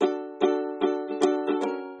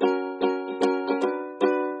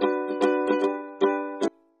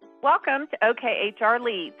Welcome to OKHR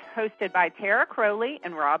Leads, hosted by Tara Crowley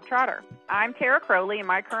and Rob Trotter. I'm Tara Crowley, and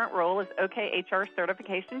my current role is OKHR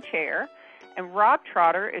Certification Chair, and Rob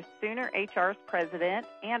Trotter is Sooner HR's President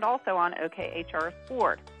and also on OKHR's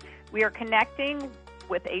board. We are connecting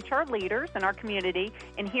with HR leaders in our community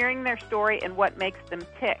and hearing their story and what makes them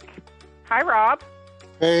tick. Hi, Rob.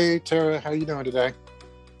 Hey, Tara. How you doing today?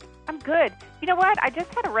 I'm good. You know what? I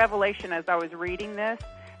just had a revelation as I was reading this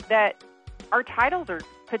that our titles are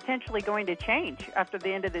potentially going to change after the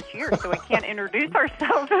end of this year, so we can't introduce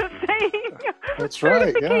ourselves as saying that's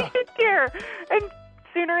right, yeah. Chair and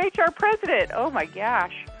Sooner HR President. Oh my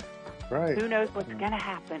gosh. Right. Who knows what's going to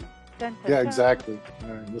happen? Dun, dun, Yeah, dun. exactly.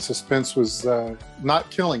 The suspense was not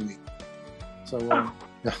killing me. So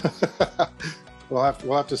we'll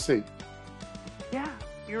have to see. Yeah.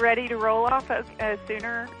 You ready to roll off as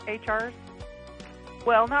Sooner HR's?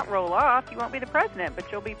 Well, not roll off. You won't be the president, but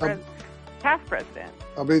you'll be past president.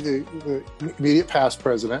 I'll be the immediate past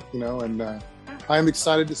president, and I'm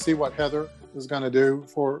excited to see what Heather is going to do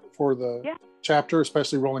for the chapter,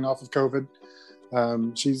 especially rolling off of COVID.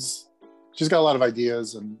 She's got a lot of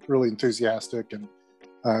ideas and really enthusiastic, and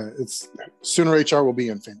Sooner HR will be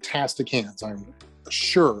in fantastic hands. I'm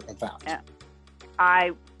sure of that. Yeah.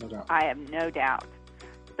 I have no doubt.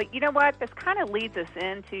 But you know what? This kind of leads us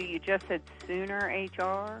into, you just said Sooner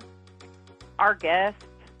HR. Our guest,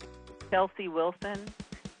 Chelsea Wilson,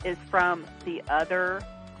 is from the other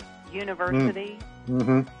university.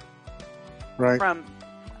 Mm-hmm. Right. From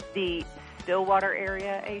the Stillwater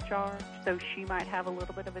area HR, so she might have a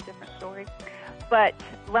little bit of a different story. But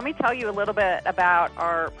let me tell you a little bit about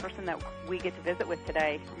our person that we get to visit with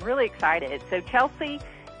today. I'm really excited. So Chelsea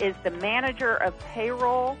is the manager of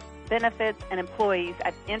payroll, benefits, and employees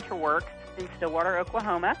at Interworks in Stillwater,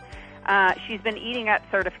 Oklahoma. She's been eating up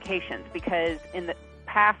certifications because in the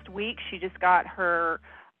past week she just got her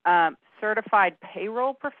certified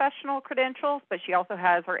payroll professional credentials, but she also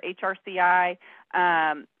has her HRCI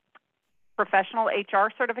professional HR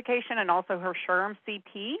certification and also her SHRM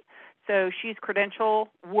CP. So she's credential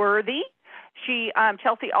worthy.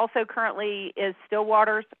 Chelsea also currently is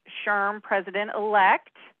Stillwater's SHRM president-elect.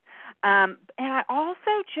 And I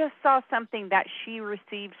also just saw something that she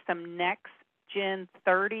received some Next Gen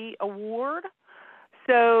 30 award.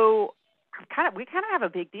 So we kind of have a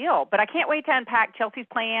big deal. But I can't wait to unpack Chelsea's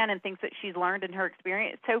plan and things that she's learned in her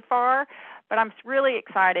experience so far. But I'm really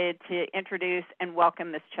excited to introduce and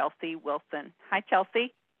welcome Miss Chelsea Wilson. Hi,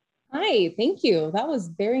 Chelsea. Hi, thank you. That was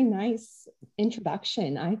very nice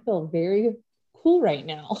introduction. I feel very cool right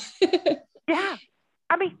now. Yeah.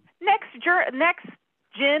 I mean, Next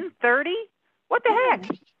Gen 30? What the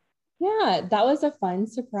heck? Yeah, that was a fun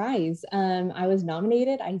surprise. I was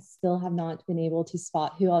nominated. I still have not been able to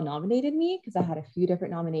spot who all nominated me because I had a few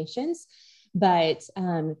different nominations. But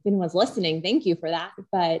if anyone's listening, thank you for that.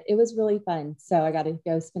 But it was really fun. So I got to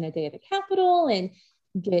go spend a day at the Capitol and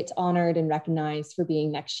get honored and recognized for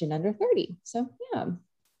being Next Gen Under 30. So yeah.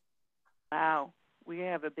 Wow. We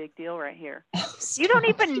have a big deal right here. You don't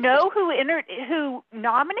even know who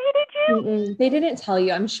nominated you? Mm-mm, they didn't tell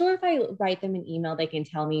you. I'm sure if I write them an email, they can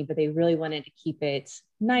tell me, but they really wanted to keep it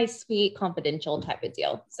nice, sweet, confidential type of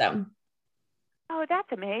deal. So. Oh, that's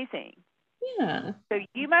amazing. Yeah. So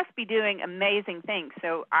you must be doing amazing things.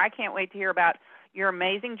 So I can't wait to hear about your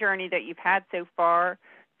amazing journey that you've had so far.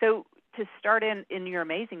 So to start in your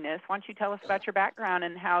amazingness, why don't you tell us about your background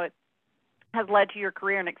and how it has led to your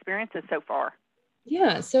career and experiences so far?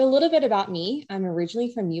 Yeah. So a little bit about me. I'm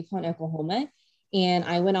originally from Yukon, Oklahoma, and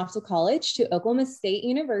I went off to college to Oklahoma State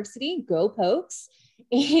University, go Pokes.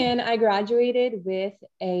 And I graduated with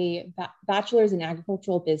a bachelor's in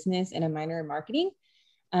agricultural business and a minor in marketing.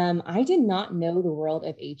 I did not know the world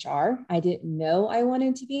of HR. I didn't know I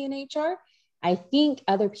wanted to be in HR. I think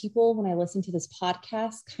other people, when I listen to this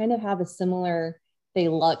podcast, kind of have a similar, they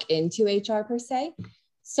luck into HR per se.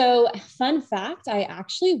 So fun fact, I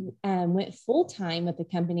actually went full-time with the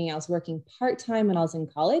company. I was working part-time when I was in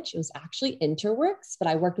college. It was actually Interworks, but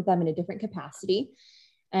I worked with them in a different capacity.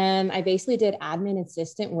 I basically did admin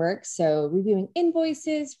assistant work. So reviewing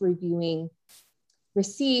invoices, reviewing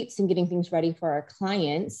receipts, and getting things ready for our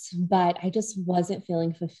clients, but I just wasn't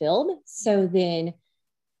feeling fulfilled. So then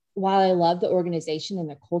while I love the organization and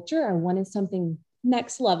the culture, I wanted something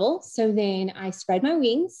next level. So then I spread my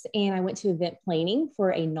wings and I went to event planning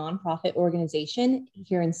for a nonprofit organization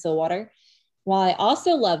here in Stillwater. While I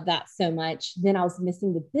also loved that so much, then I was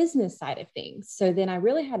missing the business side of things. So then I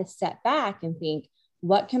really had to step back and think,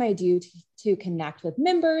 what can I do to connect with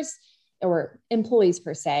members or employees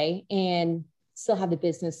per se, and still have the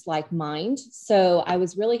business like mind? So I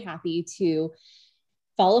was really happy to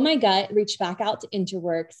follow my gut, reach back out to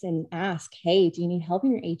Interworks and ask, hey, do you need help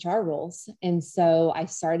in your HR roles? And so I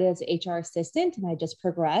started as an HR assistant and I just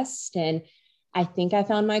progressed, and I think I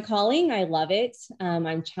found my calling. I love it.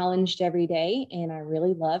 I'm challenged every day and I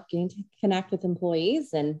really love getting to connect with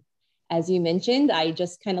employees. And as you mentioned, I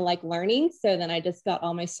just kind of like learning. So then I just got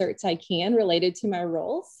all my certs I can related to my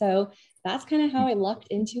role. So that's kind of how I lucked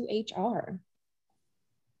into HR.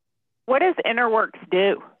 What does Interworks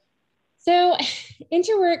do? So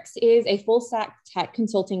Interworks is a full stack tech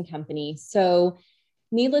consulting company. So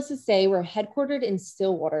needless to say, we're headquartered in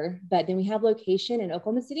Stillwater, but then we have location in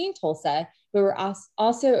Oklahoma City and Tulsa, but we're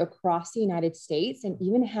also across the United States and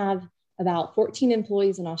even have about 14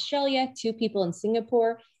 employees in Australia, 2 people in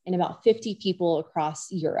Singapore, and about 50 people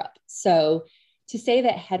across Europe. So to say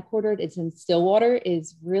that headquartered is in Stillwater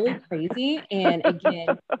is really crazy. And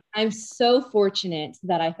again, I'm so fortunate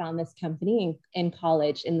that I found this company in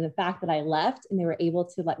college, and the fact that I left and they were able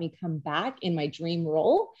to let me come back in my dream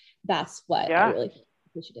role. That's what I really feel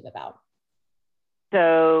appreciative about.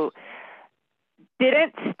 So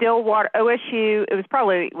didn't Stillwater, OSU, it was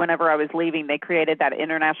probably whenever I was leaving, they created that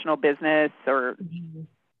international business or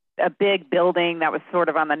a big building that was sort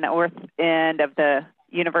of on the north end of the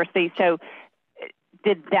university. So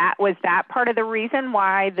was that part of the reason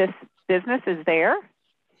why this business is there?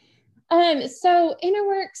 So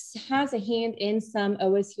Interworks has a hand in some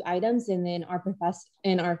OSU items, and then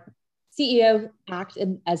our CEO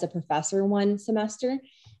acted as a professor one semester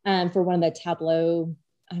for one of the Tableau,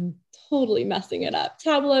 I'm totally messing it up,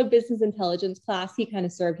 Tableau business intelligence class. He kind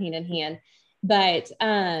of served hand in hand, but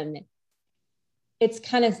it's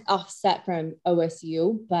kind of offset from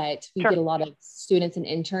OSU, but we get a lot of students and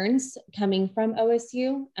interns coming from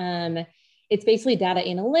OSU. It's basically data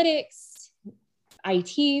analytics,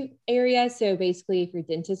 IT area. So basically if your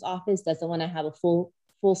dentist office doesn't want to have a full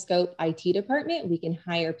scope IT department, we can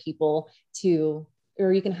hire people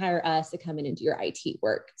or you can hire us to come in and do your IT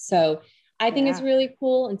work. So I think it's really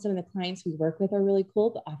cool. And some of the clients we work with are really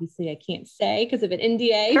cool, but obviously I can't say because of an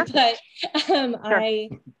NDA, but I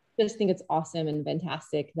just think it's awesome and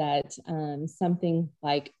fantastic that something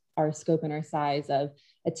like our scope and our size of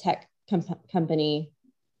a tech company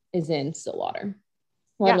is in Stillwater,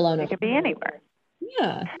 let alone it could be anywhere.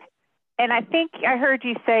 Yeah. And I think I heard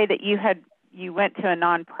you say that you went to a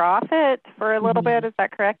nonprofit for a little bit. Is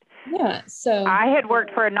that correct? Yeah. So I had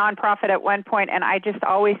worked for a nonprofit at one point, and I just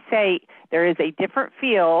always say there is a different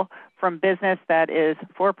feel from business that is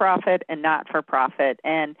for profit and not for profit.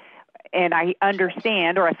 And I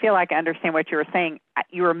understand, or I feel like I understand what you were saying.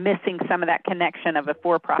 You were missing some of that connection of a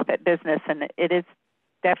for-profit business, and it is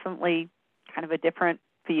definitely kind of a different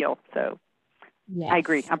feel. So I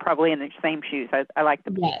agree. I'm probably in the same shoes. I like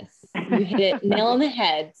the you hit it nail on the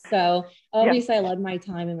head. So obviously I loved my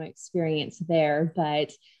time and my experience there,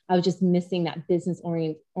 but I was just missing that business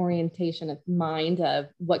orientation of mind of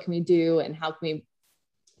what can we do and how can we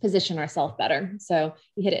position ourselves better. So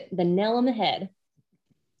you hit it the nail on the head.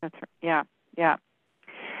 That's right. Yeah.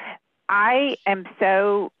 I am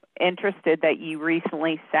so interested that you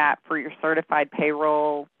recently sat for your certified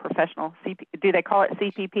payroll professional. Do they call it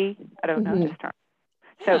CPP? I don't know this term.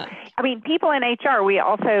 So, I mean, people in HR, we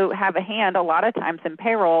also have a hand a lot of times in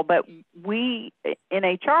payroll, but we in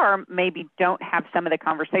HR maybe don't have some of the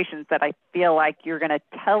conversations that I feel like you're going to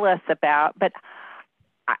tell us about. But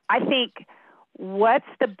I think what's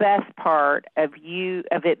the best part of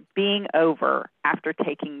it being over after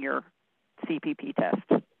taking your CPP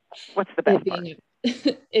test? What's the best part?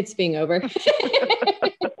 It's being over.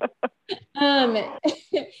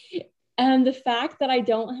 The fact that I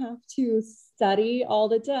don't have to study all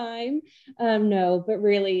the time. No, but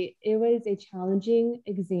really it was a challenging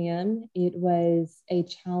exam. It was a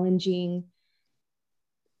challenging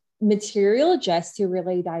material just to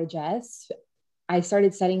really digest. I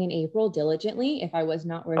started studying in April diligently. If I was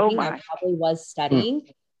not working, I probably was studying.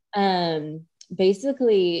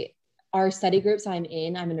 Basically, our study groups I'm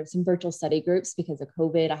in some virtual study groups because of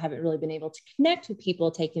COVID. I haven't really been able to connect with people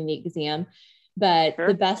taking the exam. But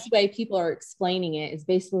the best way people are explaining it is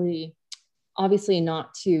basically, obviously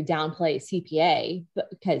not to downplay CPA, but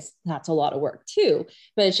because that's a lot of work too.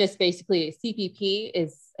 But it's just basically CPP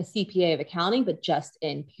is a CPA of accounting, but just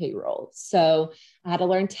in payroll. So I had to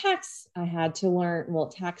learn tax. I had to learn,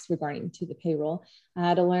 tax regarding to the payroll. I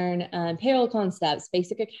had to learn payroll concepts,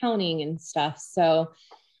 basic accounting and stuff. So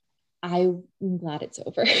I'm glad it's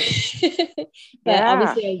over. But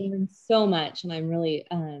obviously I learned so much, and I'm really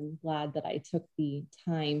glad that I took the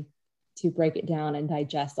time to break it down and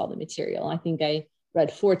digest all the material. I think I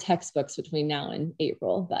read 4 textbooks between now and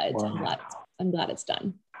April, but I'm glad it's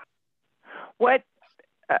done.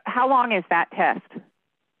 How long is that test?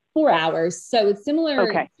 4 hours. So it's similar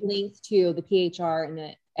Okay. length to the PHR and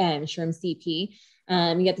the SHRM CP.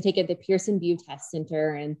 You have to take it at the Pearson VUE Test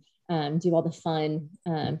Center and do all the fun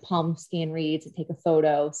palm scan reads and take a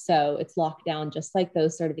photo. So it's locked down just like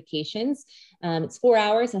those certifications. It's 4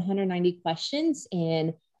 hours, 190 questions,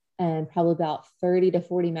 and probably about 30 to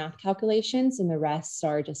 40 math calculations. And the rest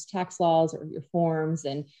are just tax laws or your forms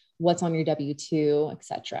and what's on your W-2, et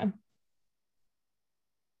cetera.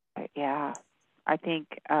 Yeah, I think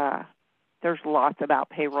there's lots about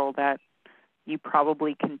payroll that you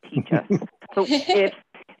probably can teach us. So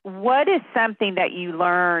what is something that you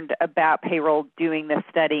learned about payroll doing this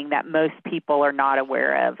studying that most people are not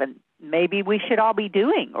aware of, and maybe we should all be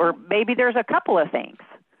doing, or maybe there's a couple of things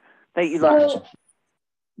that you learned?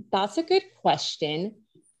 That's a good question.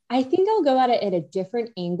 I think I'll go at it at a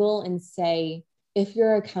different angle and say, if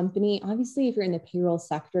you're a company, obviously, if you're in the payroll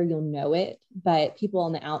sector, you'll know it, but people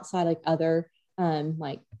on the outside, like other,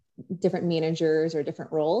 like different managers or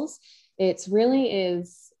different roles, it's really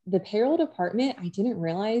is the payroll department. I didn't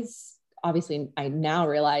realize, obviously I now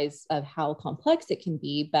realize of how complex it can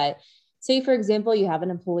be, but say, for example, you have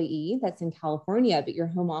an employee that's in California, but your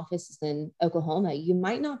home office is in Oklahoma. You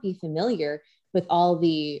might not be familiar with all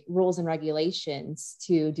the rules and regulations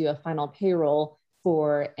to do a final payroll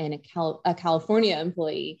for a California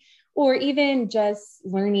employee, or even just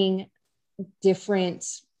learning different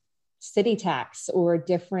city tax or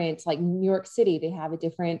different, like New York City, they have a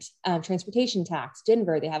different transportation tax.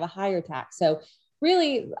 Denver, they have a higher tax. So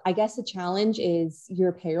really, I guess the challenge is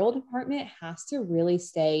your payroll department has to really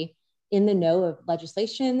stay in the know of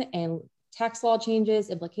legislation and tax law changes,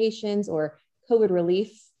 implications, or COVID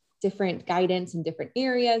relief, different guidance in different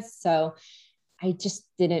areas. So I just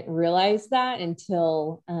didn't realize that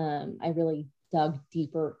until I really dug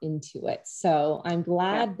deeper into it. So I'm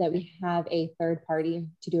glad that we have a third party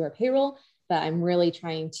to do our payroll, but I'm really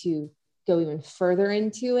trying to go even further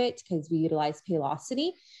into it because we utilize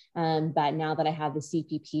Paylocity. But now that I have the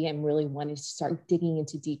CPP, I'm really wanting to start digging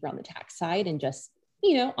into deeper on the tax side and just,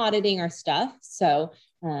 auditing our stuff. So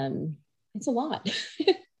it's a lot.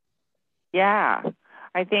 Yeah,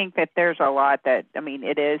 I think that there's a lot that,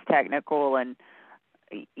 it is technical, and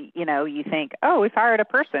you think, oh, we fired a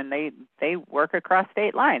person. They work across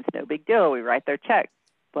state lines. No big deal. We write their check.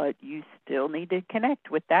 But you still need to connect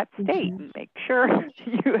with that state and make sure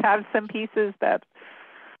you have some pieces that,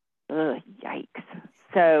 yikes.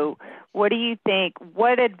 So what do you think?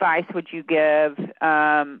 What advice would you give,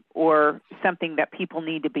 or something that people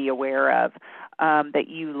need to be aware of that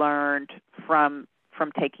you learned from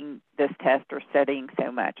taking this test or studying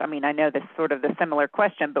so much? I know this is sort of the similar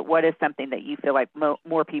question, but what is something that you feel like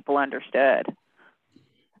more people understood?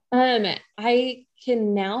 I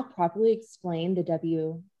can now properly explain the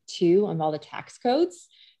W-2 on all the tax codes.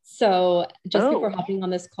 So just before hopping on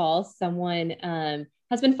this call, someone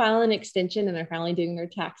has been filing an extension and they're finally doing their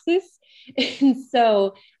taxes. And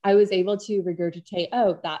so I was able to regurgitate,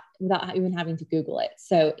 that without even having to Google it.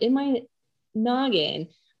 So in my noggin,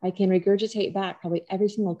 I can regurgitate back probably every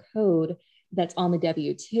single code that's on the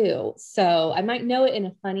W-2. So I might know it in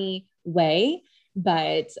a funny way,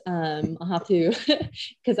 but I'll have to,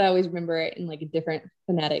 because I always remember it in like a different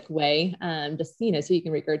phonetic way, just, so you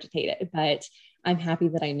can regurgitate it. But I'm happy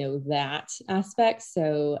that I know that aspect,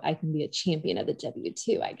 so I can be a champion of the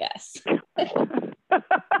W-2, I guess.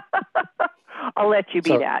 I'll let you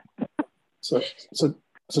be that. So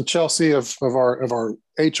Chelsea, of our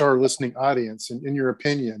HR listening audience, in your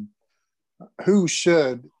opinion, who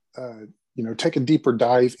should take a deeper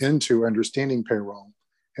dive into understanding payroll,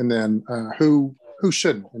 and then who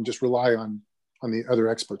shouldn't, and just rely on the other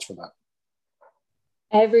experts for that?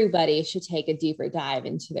 Everybody should take a deeper dive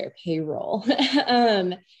into their payroll.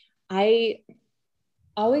 I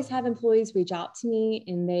always have employees reach out to me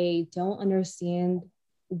and they don't understand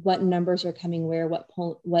what numbers are coming where,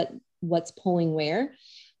 what's pulling where.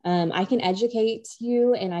 I can educate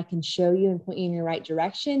you and I can show you and point you in your right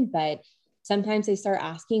direction, but sometimes they start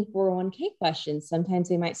asking 401k questions. Sometimes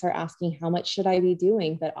they might start asking, how much should I be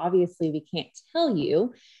doing? But obviously we can't tell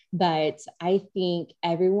you. But I think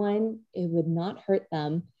it would not hurt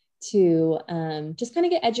them to just kind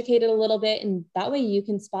of get educated a little bit. And that way you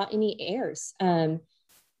can spot any errors.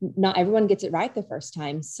 Not everyone gets it right the first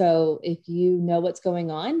time. So if you know what's going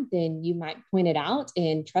on, then you might point it out.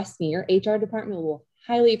 And trust me, your HR department will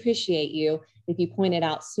highly appreciate you if you point it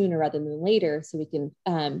out sooner rather than later, so we can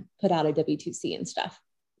put out a W-2C and stuff.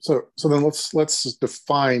 So then let's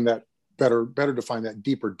define that better define that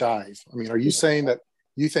deeper dive. Are you saying that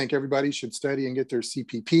you think everybody should study and get their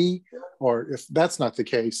CPP, or if that's not the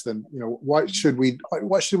case, then what should we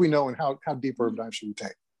know, and how deeper of a dive should we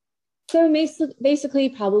take? So basically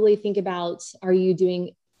probably think about, are you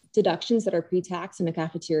doing deductions that are pre-tax in a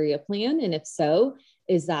cafeteria plan? And if so,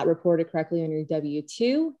 is that reported correctly on your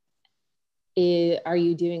W-2? Are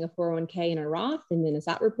you doing a 401k and a Roth? And then is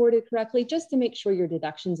that reported correctly? Just to make sure your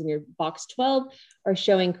deductions in your box 12 are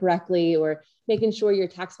showing correctly, or making sure your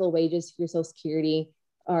taxable wages for your Social Security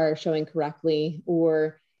are showing correctly.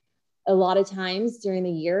 Or a lot of times during the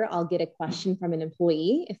year, I'll get a question from an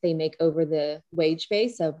employee if they make over the wage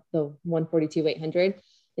base of the 142,800.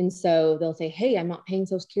 And so they'll say, hey, I'm not paying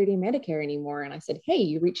Social Security and Medicare anymore. And I said, hey,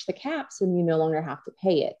 you reached the caps and you no longer have to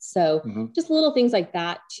pay it. So just little things like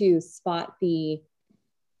that to spot the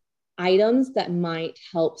items that might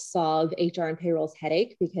help solve HR and payroll's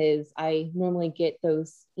headache, because I normally get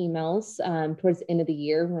those emails towards the end of the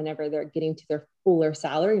year whenever they're getting to their fuller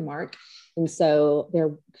salary mark. And so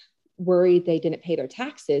they're worried they didn't pay their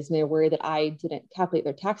taxes, and they're worried that I didn't calculate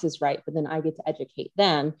their taxes right. But then I get to educate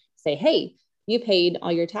them, say, hey, you paid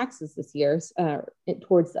all your taxes this year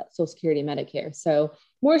towards that Social Security and Medicare. So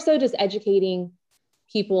more so just educating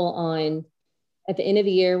people on, at the end of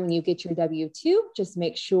the year, when you get your W-2, just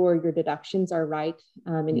make sure your deductions are right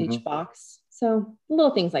in each box. So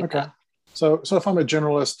little things like that. So if I'm a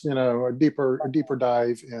generalist, a deeper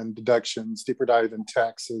dive in deductions, deeper dive in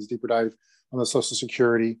taxes, deeper dive on the Social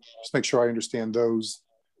Security, just make sure I understand those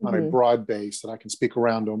on a broad base, that I can speak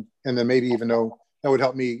around them. And then maybe even though that would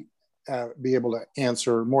help me be able to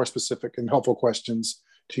answer more specific and helpful questions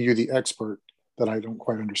to you, the expert, that I don't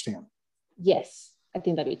quite understand. Yes, I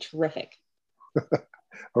think that'd be terrific.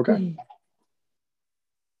 Okay.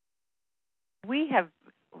 We have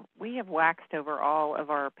waxed over all of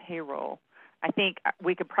our payroll. I think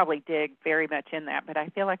we could probably dig very much in that, but I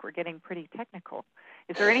feel like we're getting pretty technical.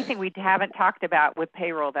 Is there anything we haven't talked about with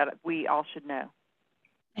payroll that we all should know?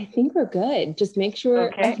 I think we're good. Just make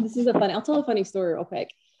sure, this is I'll tell a funny story real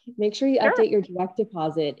quick. Make sure you update your direct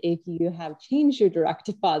deposit if you have changed your direct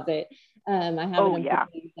deposit. I have an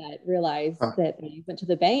employee that realized that they went to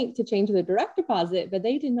the bank to change their direct deposit, but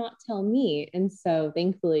they did not tell me. And so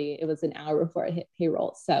thankfully it was an hour before I hit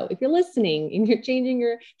payroll. So if you're listening and you're changing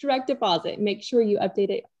your direct deposit, make sure you update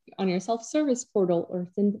it on your self-service portal or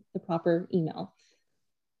send the proper email.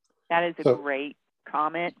 That is a great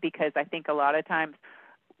comment, because I think a lot of times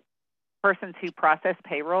persons who process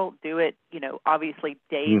payroll do it, obviously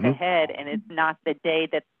days ahead, and it's not the day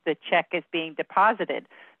that the check is being deposited.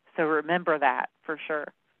 So remember that for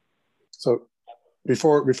sure. So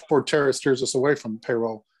before Tara steers us away from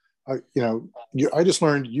payroll, I just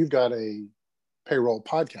learned you've got a payroll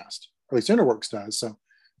podcast, or at least Interworks does. So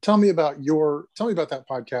tell me about that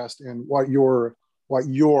podcast and what your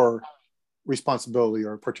responsibility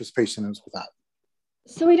or participation is with that.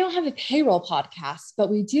 So we don't have a payroll podcast, but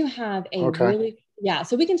we do have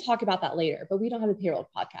so we can talk about that later, but we don't have a payroll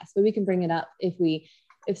podcast, but we can bring it up if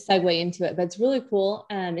segue into it. But it's really cool.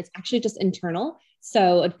 It's actually just internal.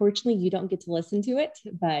 So unfortunately you don't get to listen to it,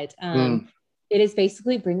 but it is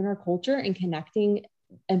basically bringing our culture and connecting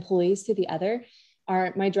employees to the other.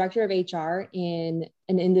 My director of HR in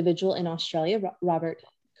an individual in Australia, Robert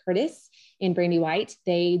Curtis and Brandy White,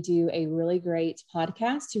 they do a really great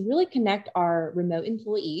podcast to really connect our remote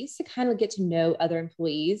employees to kind of get to know other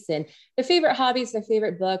employees and their favorite hobbies, their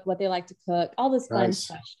favorite book, what they like to cook, all those fun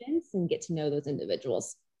questions, and get to know those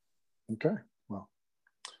individuals. Okay. Well,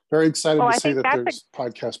 very excited to see that there's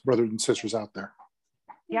podcast brothers and sisters out there.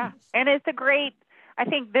 Yeah. And it's I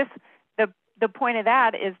think the point of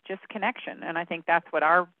that is just connection. And I think that's what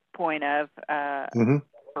our point of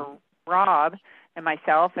for Rob and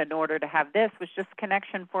myself, in order to have this, was just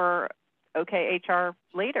connection for HR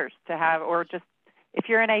leaders to have, or just if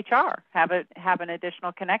you're in HR, have an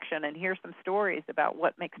additional connection and hear some stories about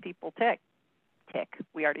what makes people tick.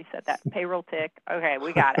 We already said that. Payroll tick. Okay,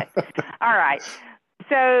 we got it. All right.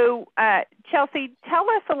 So, Chelsea, tell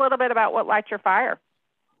us a little bit about what lights your fire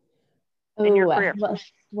in your career.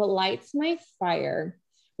 What lights my fire?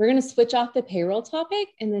 We're going to switch off the payroll topic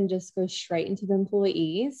and then just go straight into the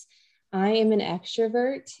employees. I am an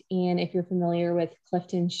extrovert, and if you're familiar with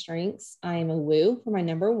Clifton Strengths, I am a woo for my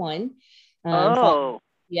number one.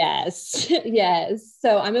 Yes. Yes.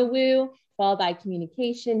 So I'm a woo, followed by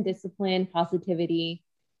communication, discipline, positivity,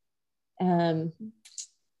 and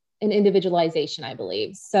individualization, I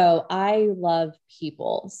believe. So I love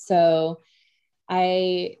people. So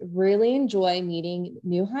I really enjoy meeting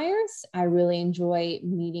new hires. I really enjoy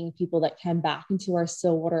meeting people that come back into our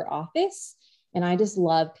Stillwater office. And I just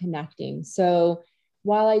love connecting. So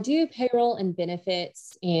while I do payroll and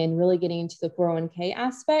benefits and really getting into the 401k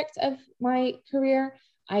aspect of my career,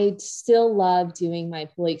 I still love doing my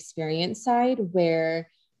employee experience side, where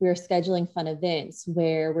we're scheduling fun events,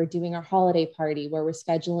 where we're doing our holiday party, where we're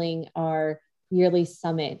scheduling our yearly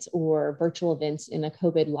summit or virtual events in a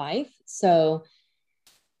COVID life. So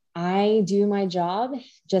I do my job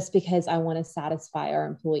just because I want to satisfy our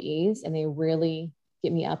employees, and they really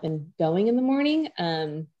get me up and going in the morning.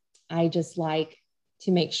 I just like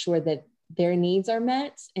to make sure that their needs are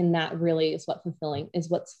met. And that really is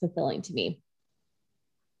what's fulfilling to me.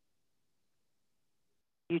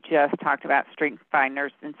 You just talked about strength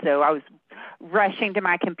finders, and so I was rushing to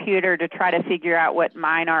my computer to try to figure out what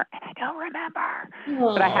mine are, and I don't remember.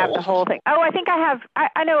 But I have the whole thing. Oh, I think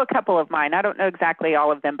I know a couple of mine. I don't know exactly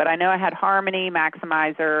all of them, but I know I had Harmony,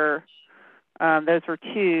 Maximizer. Those were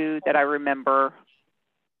two that I remember.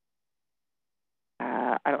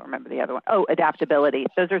 I don't remember the other one. Oh, adaptability.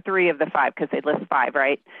 Those are 3 of the 5, because they list 5,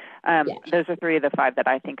 right? Yeah. Those are 3 of the 5 that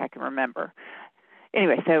I think I can remember.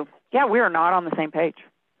 Anyway, so yeah, we are not on the same page.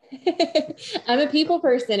 I'm a people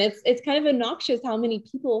person. It's kind of obnoxious how many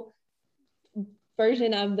people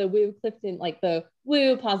version of the Woo Clifton, like the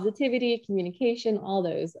Woo, positivity, communication, all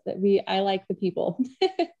those that I like the people.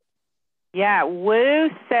 Yeah, Woo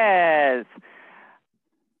says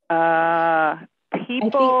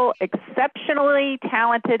people exceptionally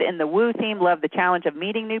talented in the Woo theme love the challenge of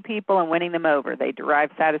meeting new people and winning them over. They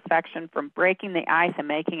derive satisfaction from breaking the ice and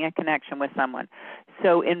making a connection with someone.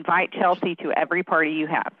 So invite Chelsea to every party you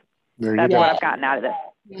have. That's what I've gotten out of this.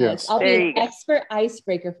 Yes. I'll be an expert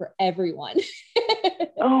icebreaker for everyone.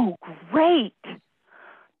 Oh, great.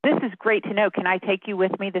 This is great to know. Can I take you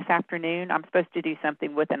with me this afternoon? I'm supposed to do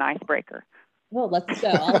something with an icebreaker. Well, let's go.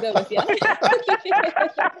 I'll go with you.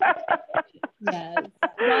 Yes.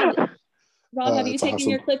 Rob, have you taken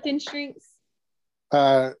your Clifton Strengths?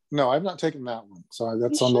 No, I've not taken that one. So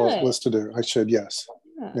that's on the list to do. I should, yes.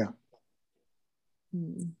 Yeah.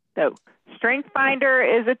 So Strength Finder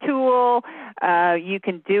is a tool. You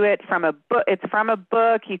can do it from a book. It's from a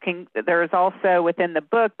book. There's also within the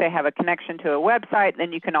book, they have a connection to a website.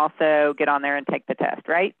 Then you can also get on there and take the test,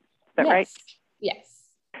 right? Is that right? Yes.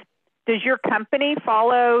 Does your company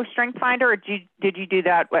follow Strength Finder, or did you do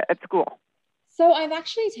that at school? So I've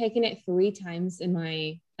actually taken it 3 times in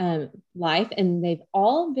my life, and they've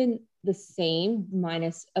all been the same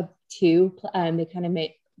minus a 2. They kind of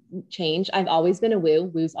change. I've always been a Woo.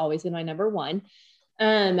 Woo's always been my number 1.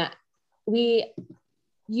 We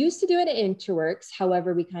used to do it at Interworks.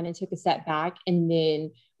 However, we kind of took a step back, and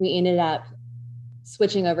then we ended up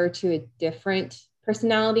switching over to a different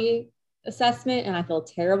personality assessment. And I feel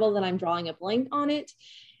terrible that I'm drawing a blank on it.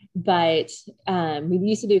 But we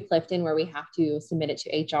used to do Clifton, where we have to submit it to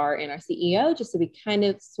HR and our CEO, just so we kind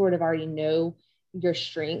of sort of already know your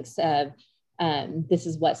strengths of this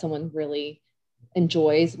is what someone really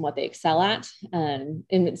enjoys and what they excel at. And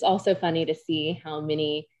it's also funny to see how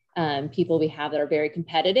many people we have that are very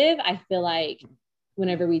competitive. I feel like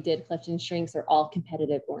whenever we did Clifton Strengths, they're all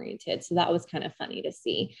competitive oriented. So that was kind of funny to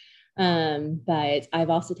see. But I've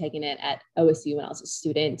also taken it at OSU when I was a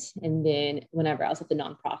student, and then whenever I was at the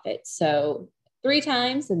nonprofit. So 3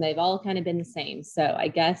 times, and they've all kind of been the same. So I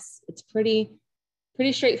guess it's pretty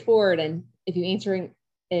straightforward. And if you answer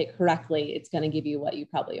it correctly, it's going to give you what you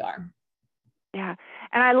probably are. Yeah.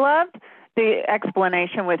 And I loved the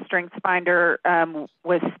explanation with StrengthsFinder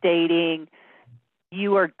was stating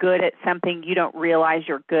you are good at something, you don't realize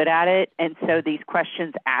you're good at it. And so these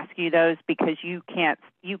questions ask you those because you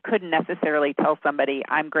couldn't necessarily tell somebody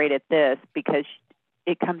I'm great at this because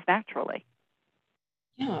it comes naturally.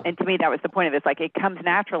 Yeah. And to me, that was the point of it. It's like it comes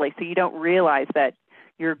naturally. So you don't realize that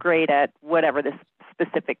you're great at whatever this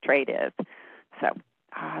specific trait is. So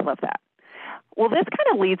I love that. Well, this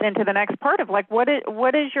kind of leads into the next part of like, what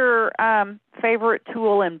is your favorite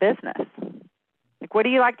tool in business? Like, what do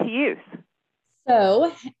you like to use?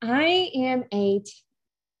 So I am a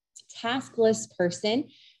task list person.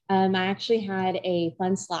 I actually had a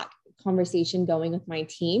fun Slack conversation going with my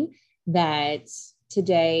team that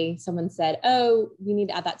today someone said, oh, we need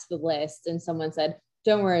to add that to the list. And someone said,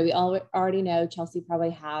 don't worry, we already know Chelsea probably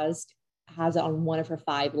has it on one of her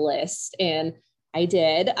 5 lists. And I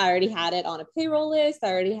did. I already had it on a payroll list.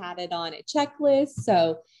 I already had it on a checklist.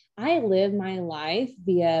 So I live my life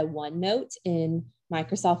via OneNote in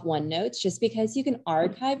Microsoft OneNotes, just because you can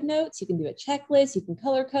archive notes, you can do a checklist, you can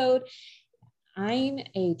color code. I'm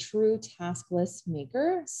a true task list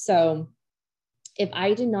maker. So if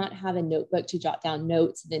I did not have a notebook to jot down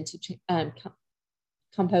notes, then to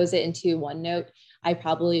compose it into OneNote, I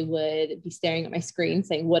probably would be staring at my screen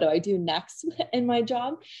saying, what do I do next in my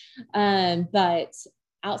job? But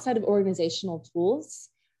outside of organizational tools,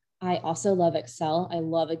 I also love Excel. I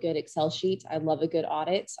love a good Excel sheet. I love a good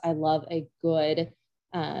audit. I love a good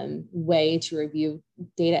way to review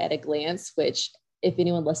data at a glance, which if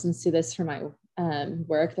anyone listens to this from my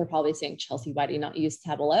work, they're probably saying, Chelsea, why do you not use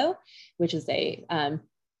Tableau, which is a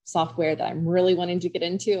software that I'm really wanting to get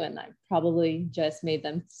into. And I probably just made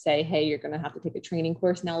them say, hey, you're going to have to take a training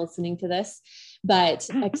course now listening to this. But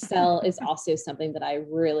Excel is also something that I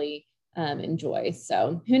really enjoy.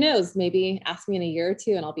 So who knows, maybe ask me in a year or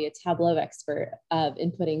two and I'll be a Tableau expert of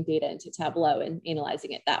inputting data into Tableau and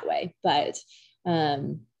analyzing it that way. But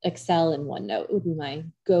Excel and OneNote would be my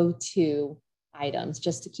go-to items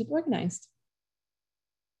just to keep organized.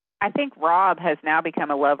 I think Rob has now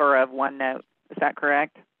become a lover of OneNote. Is that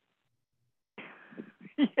correct?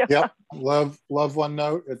 Yeah. Yep. Love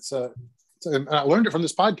OneNote. And I learned it from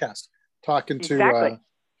this podcast, talking to,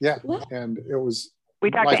 and it was,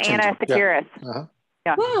 we talked to Anna Sekiris. Yeah. Uh-huh.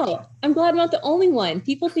 Yeah. Wow. I'm glad I'm not the only one.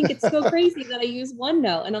 People think it's so crazy that I use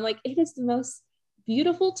OneNote. And I'm like, it is the most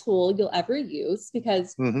beautiful tool you'll ever use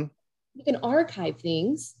because you can archive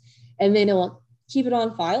things and then it will keep it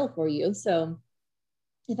on file for you. So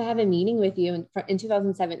if I have a meeting with you in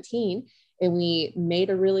 2017 and we made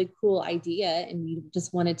a really cool idea and we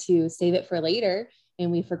just wanted to save it for later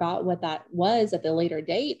and we forgot what that was at the later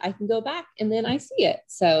date, I can go back and then I see it.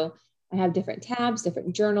 So I have different tabs,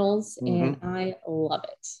 different journals, and I love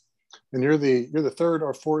it. And you're the third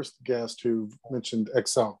or fourth guest who mentioned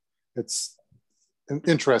Excel. It's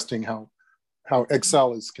interesting how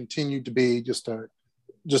Excel has continued to be just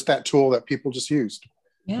that tool that people just used,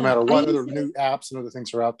 no matter what other new apps and other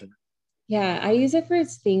things are out there. Yeah, I use it for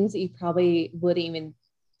things that you probably wouldn't even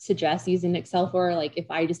suggest using Excel for. Like if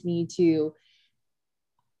I just need to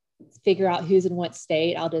figure out who's in what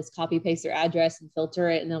state, I'll just copy paste their address and filter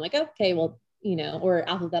it. And I'm like, okay, well, or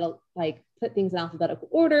alphabetical, like put things in alphabetical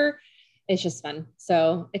order. It's just fun.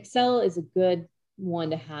 So Excel is a good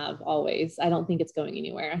one to have always. I don't think it's going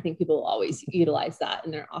anywhere. I think people will always utilize that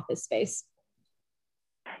in their office space.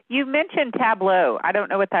 You mentioned Tableau. I don't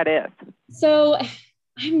know what that is. So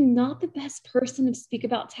I'm not the best person to speak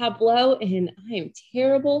about Tableau, and I am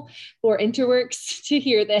terrible for Interworks to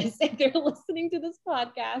hear this if they're listening to this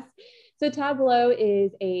podcast. So Tableau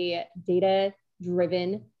is a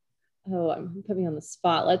data-driven, I'm putting me on the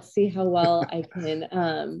spot. Let's see how well I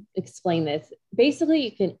can explain this. Basically,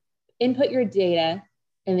 you can input your data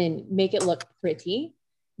and then make it look pretty.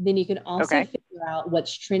 Then you can also figure out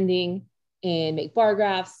what's trending and make bar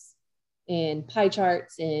graphs and pie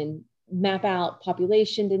charts and map out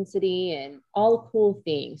population density and all cool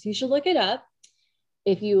things. You should look it up.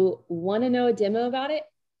 If you want to know a demo about it,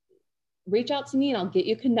 reach out to me and I'll get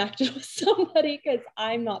you connected with somebody because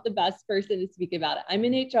I'm not the best person to speak about it. I'm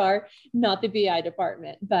in HR, not the BI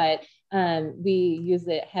department, but we use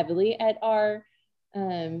it heavily at our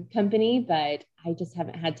company, but I just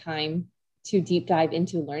haven't had time to deep dive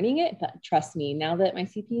into learning it. But trust me, now that my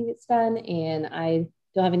CP is done and I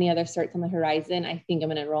don't have any other certs on the horizon, I think I'm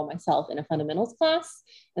going to enroll myself in a fundamentals class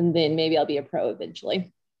and then maybe I'll be a pro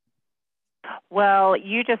eventually. Well,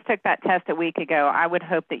 you just took that test a week ago. I would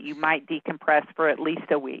hope that you might decompress for at least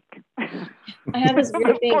a week. I have this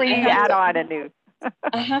weird thing. Before you add on a new.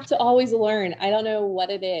 I have to always learn. I don't know what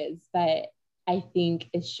it is, but I think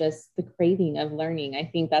it's just the craving of learning. I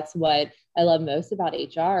think that's what I love most about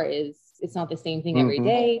HR is it's not the same thing every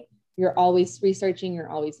day. You're always researching, you're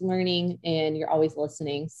always learning, and you're always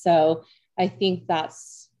listening. So I think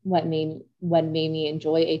that's what made me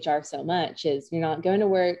enjoy HR so much is you're not going to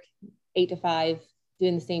work 8 to 5,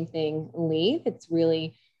 doing the same thing, leave. It's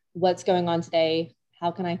really what's going on today.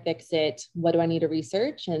 How can I fix it? What do I need to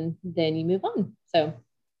research? And then you move on. So,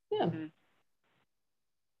 yeah.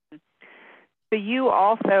 So you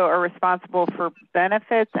also are responsible for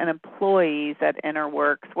benefits and employees at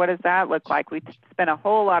Interworks. What does that look like? We spent a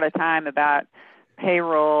whole lot of time about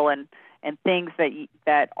payroll and things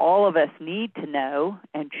that all of us need to know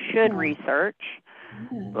and should research.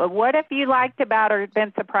 But what have you liked about or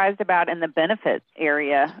been surprised about in the benefits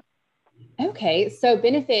area? Okay, so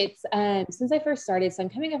benefits, since I first started, so I'm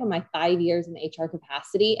coming up on my 5 years in the HR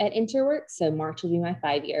capacity at Interworks. So March will be my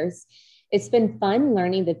 5 years. It's been fun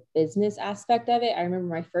learning the business aspect of it. I remember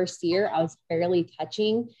my first year, I was barely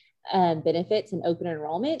touching benefits and open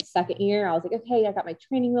enrollment. Second year, I was like, okay, I got my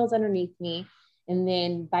training wheels underneath me. And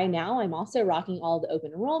then by now, I'm also rocking all the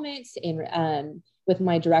open enrollments. And with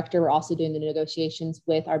my director, we're also doing the negotiations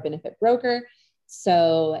with our benefit broker.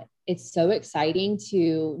 So it's so exciting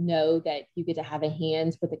to know that you get to have a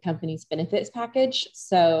hand with the company's benefits package.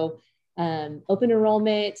 So open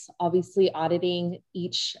enrollment, obviously auditing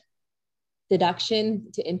each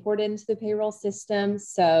deduction to import into the payroll system.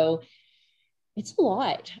 So It's a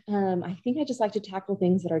lot. I think I just like to tackle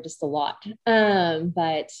things that are just a lot.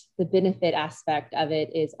 But the benefit aspect of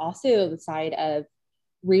it is also the side of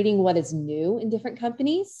reading what is new in different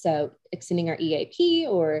companies. So extending our EAP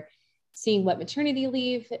or seeing what maternity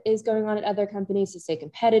leave is going on at other companies to stay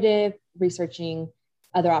competitive, researching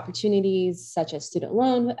other opportunities such as student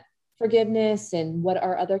loan forgiveness and what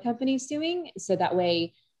are other companies doing. So that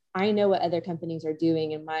way I know what other companies are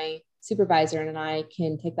doing, and my supervisor and I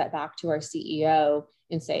can take that back to our CEO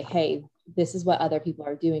and say, hey, this is what other people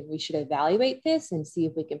are doing. We should evaluate this and see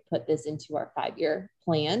if we can put this into our 5-year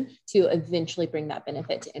plan to eventually bring that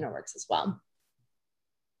benefit to Interworks as well.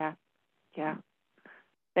 Yeah.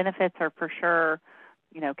 Benefits are for sure,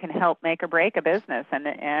 can help make or break a business.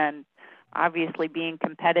 And obviously being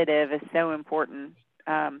competitive is so important.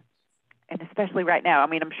 And especially right now,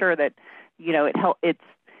 I'm sure that,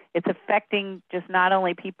 it's affecting just not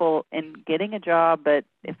only people in getting a job, but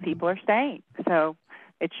if people are staying. So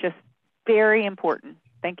it's just very important.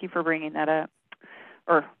 Thank you for bringing that up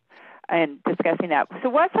and discussing that. So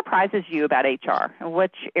what surprises you about HR, and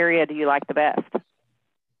which area do you like the best?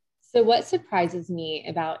 So what surprises me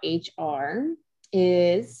about HR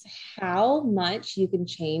is how much you can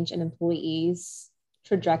change an employee's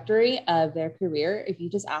trajectory of their career if you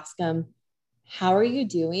just ask them, how are you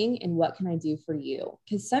doing and what can I do for you?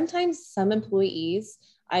 Because sometimes some employees,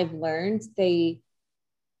 I've learned, they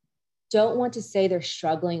don't want to say they're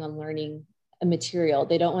struggling on learning a material.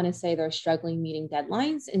 They don't want to say they're struggling meeting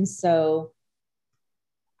deadlines. And so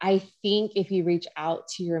I think if you reach out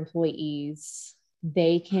to your employees,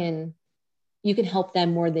 you can help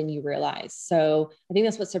them more than you realize. So I think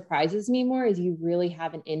that's what surprises me more, is you really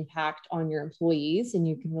have an impact on your employees and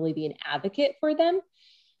you can really be an advocate for them.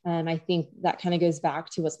 I think that kind of goes back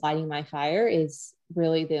to what's lighting my fire is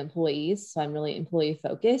really the employees. So I'm really employee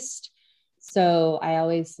focused. So I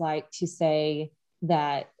always like to say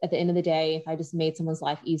that at the end of the day, if I just made someone's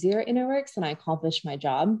life easier at Interworks, then I accomplished my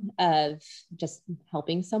job of just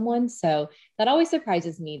helping someone. So that always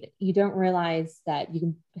surprises me that you don't realize that you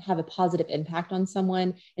can have a positive impact on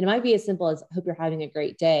someone. And it might be as simple as, I hope you're having a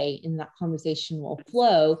great day. And that conversation will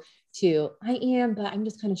flow to, I am, but I'm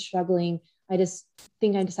just kind of struggling. I just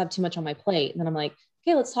think I just have too much on my plate. And then I'm like,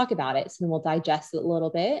 okay, let's talk about it. So then we'll digest it a little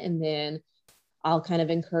bit. And then I'll kind of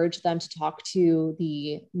encourage them to talk to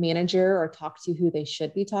the manager or talk to who they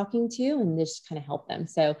should be talking to and just kind of help them.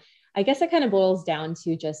 So I guess it kind of boils down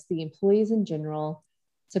to just the employees in general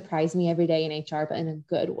surprise me every day in HR, but in a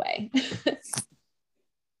good way.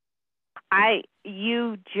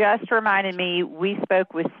 You just reminded me, we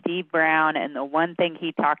spoke with Steve Brown, and the one thing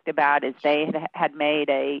he talked about is they had made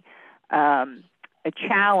a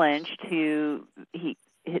challenge to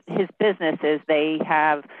his business is they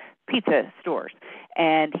have pizza stores,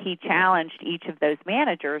 and he challenged each of those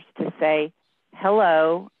managers to say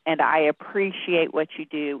hello and I appreciate what you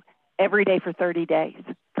do every day for 30 days.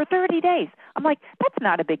 For 30 days. I'm like, that's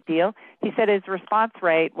not a big deal. He said his response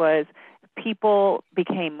rate was people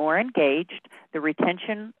became more engaged. The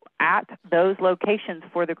retention at those locations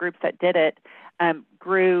for the groups that did it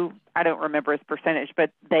grew. I don't remember his percentage,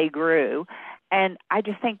 but they grew. And I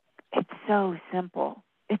just think it's so simple.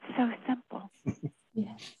 It's so simple.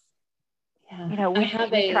 Yes. Yeah.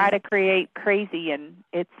 We try to create crazy, and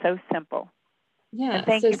it's so simple. Yeah. And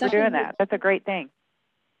thank you for doing that. That's a great thing.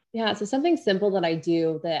 Yeah. So something simple that I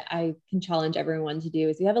do that I can challenge everyone to do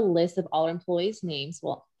is we have a list of all our employees' names.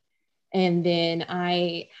 And then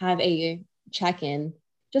I have a check-in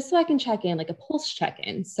just so I can check in, like a pulse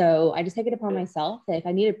check-in. So I just take it upon myself that if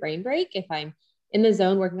I need a brain break, if I'm in the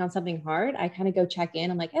zone working on something hard, I kind of go check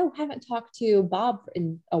in. I'm like, oh, I haven't talked to Bob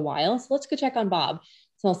in a while. So let's go check on Bob.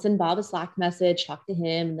 So I'll send Bob a Slack message, talk to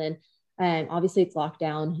him. And then obviously it's locked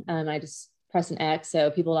down. I just press an X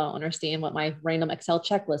so people don't understand what my random Excel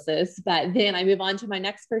checklist is. But then I move on to my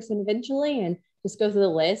next person eventually and just go through the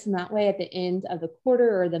list. And that way at the end of the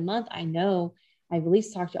quarter or the month, I know I've at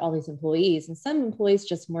least talked to all these employees. And some employees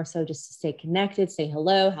just more so just to stay connected, say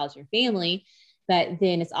hello, how's your family? But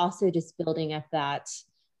then it's also just building up that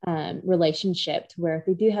relationship to where if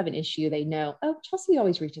they do have an issue, they know, oh, Chelsea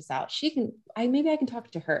always reaches out. Maybe I can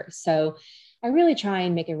talk to her. So I really try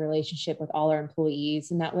and make a relationship with all our employees.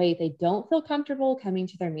 And that way they don't feel comfortable coming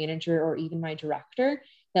to their manager or even my director,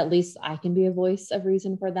 that at least I can be a voice of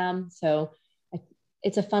reason for them. So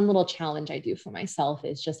it's a fun little challenge I do for myself,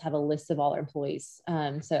 is just have a list of all our employees.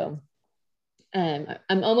 I'm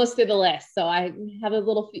almost through the list. So I have a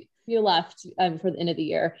little few left for the end of the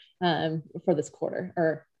year for this quarter,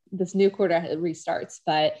 or this new quarter restarts.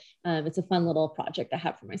 But it's a fun little project I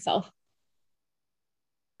have for myself.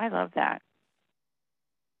 I love that.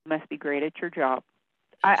 You must be great at your job.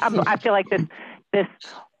 I feel like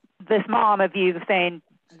this mom of you saying,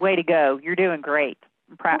 way to go. You're doing great.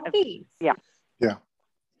 I'm proud. Yeah. Yeah.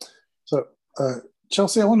 So,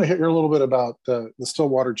 Chelsea, I want to hear a little bit about the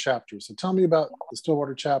Stillwater chapter. So tell me about the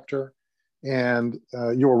Stillwater chapter and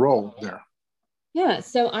your role there. Yeah,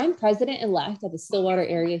 so I'm president-elect of the Stillwater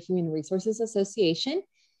Area Human Resources Association.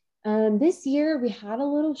 This year, we had a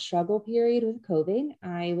little struggle period with COVID.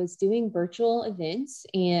 I was doing virtual events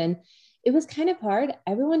and it was kind of hard.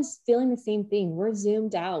 Everyone's feeling the same thing. We're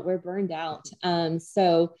zoomed out, we're burned out.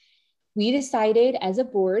 So we decided as a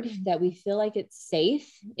board that we feel like it's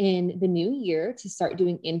safe in the new year to start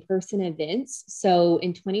doing in-person events. So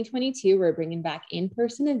in 2022, we're bringing back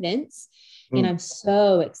in-person events, and I'm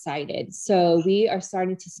so excited. So we are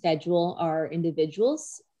starting to schedule our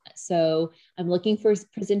individuals. So I'm looking for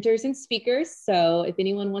presenters and speakers. So if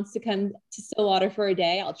anyone wants to come to Stillwater for a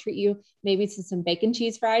day, I'll treat you maybe to some bacon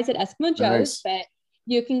cheese fries at Eskimo Joe's, but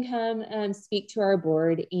you can come speak to our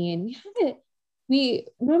board. And we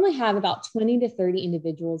normally have about 20 to 30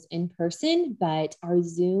 individuals in person, but our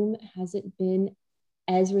Zoom hasn't been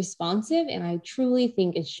as responsive. And I truly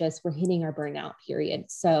think it's just we're hitting our burnout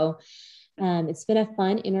period. So it's been a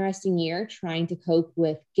fun, interesting year trying to cope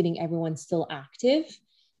with getting everyone still active.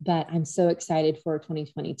 But I'm so excited for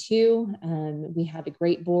 2022. We have a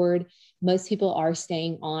great board. Most people are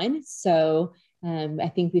staying on. So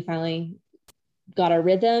I think we finally got our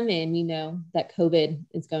rhythm, and we know that COVID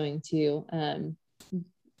is going to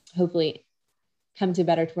hopefully come to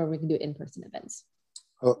better to where we can do in-person events.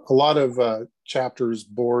 A lot of chapters,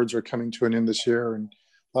 boards are coming to an end this year, and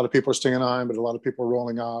a lot of people are staying on, but a lot of people are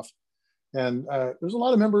rolling off. And there's a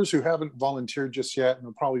lot of members who haven't volunteered just yet, and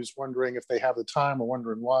are probably just wondering if they have the time or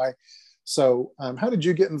wondering why. So how did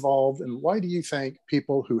you get involved, and why do you think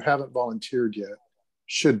people who haven't volunteered yet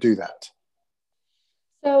should do that?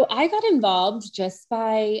 So I got involved just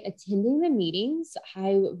by attending the meetings.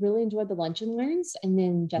 I really enjoyed the lunch and learns. And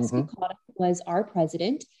then Jessica Claude was our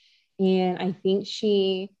president. And I think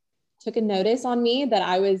she took a notice on me that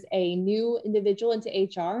I was a new individual into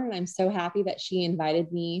HR. And I'm so happy that she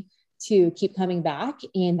invited me to keep coming back.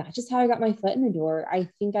 And that's just how I got my foot in the door. I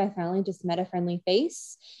think I finally just met a friendly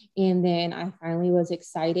face. And then I finally was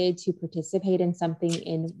excited to participate in something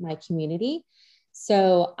in my community.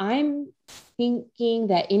 So I'm thinking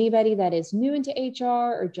that anybody that is new into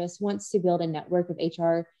HR or just wants to build a network of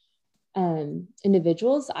HR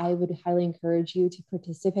individuals, I would highly encourage you to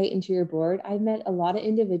participate into your board. I've met a lot of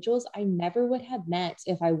individuals I never would have met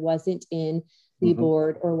if I wasn't in the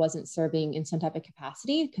board or wasn't serving in some type of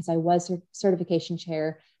capacity, because I was certification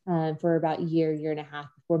chair for about a year and a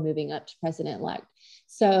half before moving up to president-elect.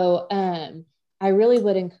 So I really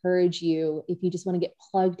would encourage you, if you just want to get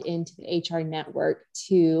plugged into the HR network,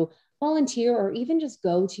 to volunteer or even just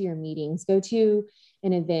go to your meetings, go to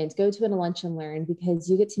an event, go to a lunch and learn, because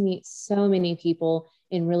you get to meet so many people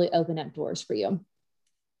and really open up doors for you.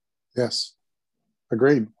 Yes,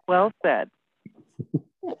 agreed. Well said.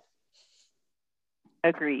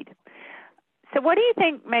 Agreed. So what do you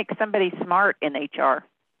think makes somebody smart in HR?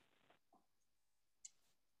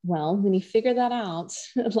 Well, when you figure that out,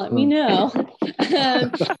 let me know. I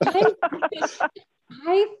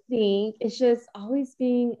think it's just always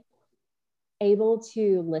being able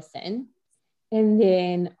to listen, and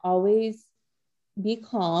then always be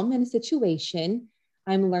calm in a situation.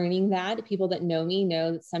 I'm learning that people that know me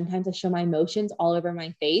know that sometimes I show my emotions all over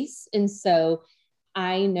my face. And so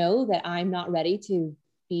I know that I'm not ready to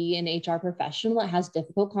be an HR professional that has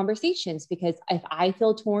difficult conversations, because if I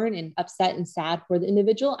feel torn and upset and sad for the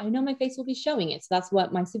individual, I know my face will be showing it. So that's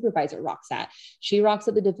what my supervisor rocks at. She rocks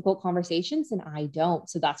at the difficult conversations and I don't.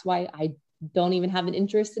 So that's why I don't even have an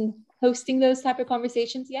interest in hosting those type of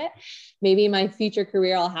conversations yet. Maybe in my future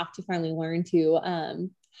career, I'll have to finally learn to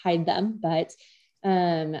hide them. But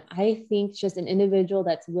I think just an individual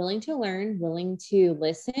that's willing to learn, willing to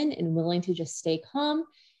listen, and willing to just stay calm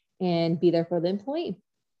and be there for the employee.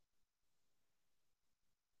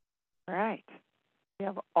 Right. You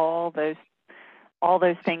have all those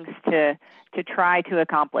things to try to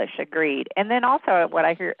accomplish. Agreed. And then also what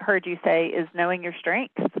I heard you say is knowing your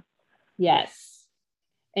strengths. Yes.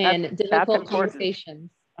 And difficult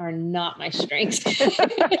conversations are not my strengths.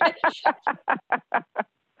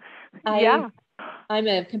 I'm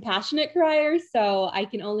a compassionate crier, so I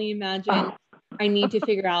can only imagine I need to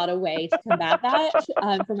figure out a way to combat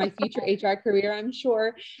that for my future HR career, I'm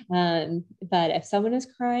sure. But if someone is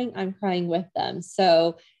crying, I'm crying with them.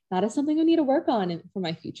 So that is something I need to work on for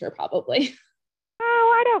my future, probably.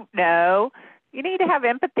 Oh, I don't know. You need to have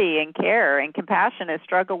empathy and care, and compassion is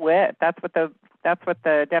struggle with. That's what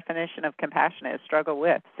the definition of compassion is, struggle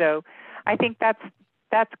with. So I think that's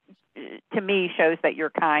that's, to me, shows that you're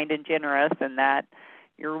kind and generous and that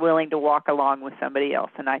you're willing to walk along with somebody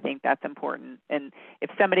else. And I think that's important. And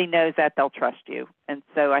if somebody knows that, they'll trust you. And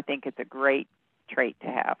so I think it's a great trait to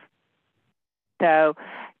have. So,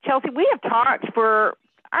 Chelsea, we have talked for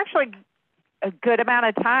actually a good amount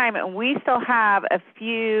of time, and we still have a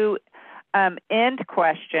few end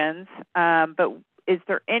questions. But is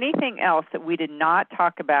there anything else that we did not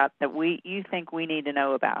talk about that you think we need to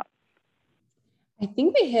know about? I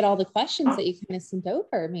think we hit all the questions that you kind of sent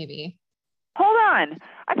over, maybe. Hold on.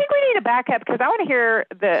 I think we need to back up because I want to hear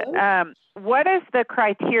what is the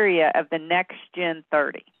criteria of the Next Gen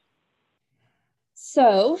 30?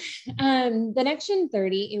 So the Next Gen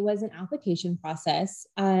 30, it was an application process.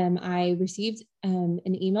 I received an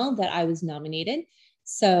email that I was nominated.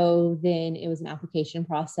 So then it was an application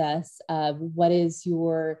process of what is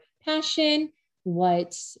your passion,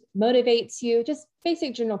 what motivates you, just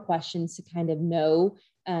basic general questions to kind of know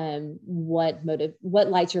what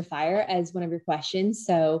lights your fire as one of your questions.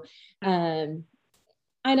 So items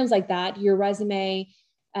like that, your resume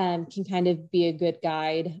can kind of be a good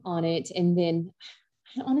guide on it. And then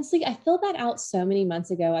honestly, I filled that out so many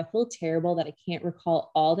months ago. I feel terrible that I can't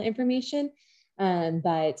recall all the information.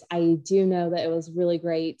 But I do know that it was really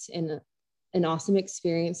great and an awesome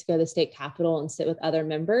experience to go to the state capitol and sit with other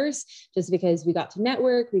members, just because we got to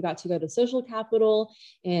network, we got to go to social capitol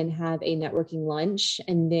and have a networking lunch.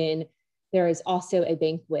 And then there is also a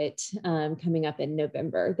banquet coming up in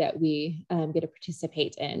November that we get to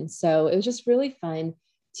participate in. So it was just really fun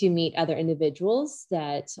to meet other individuals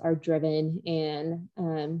that are driven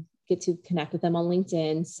and get to connect with them on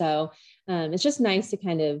LinkedIn. So it's just nice to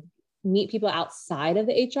kind of meet people outside of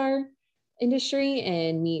the HR industry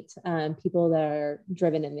and meet people that are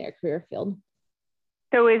driven in their career field.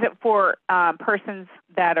 So is it for persons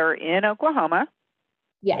that are in Oklahoma?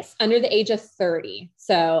 Yes, under the age of 30.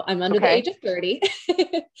 So I'm under the age of 30.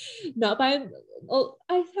 Not by, well,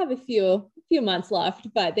 I have a few months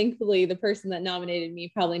left, but thankfully the person that nominated me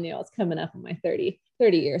probably knew I was coming up on my 30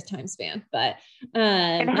 years time span. But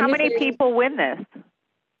and how many 30, people win this?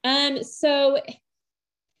 So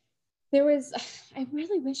there was, I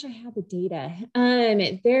really wish I had the data.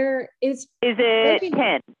 There is. Is it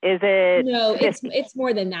 10? Is it? No, 50? It's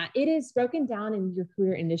more than that. It is broken down in your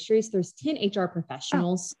career industries. There's 10 HR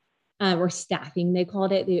professionals or staffing, they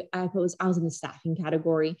called it. I was in the staffing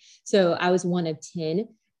category. So I was one of 10,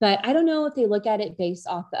 but I don't know if they look at it based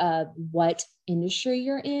off of what industry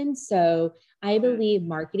you're in. So I believe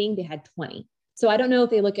marketing, they had 20. So I don't know if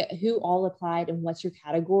they look at who all applied and what's your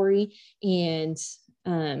category and,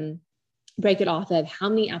 break it off of how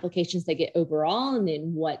many applications they get overall and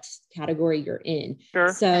then what category you're in.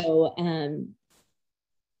 Sure. So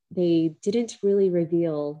they didn't really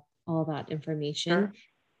reveal all that information. Sure.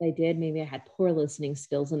 They did. Maybe I had poor listening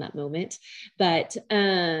skills in that moment, but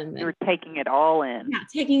you were taking it all in. Yeah,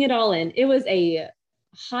 taking it all in. It was a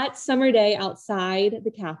hot summer day outside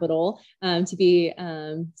the Capitol to be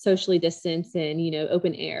socially distanced and,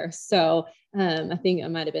 open air. So I think I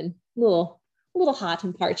might've been a little hot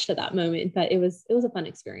and parched at that moment, but it was a fun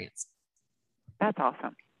experience. That's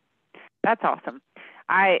awesome.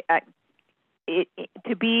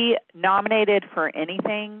 To be nominated for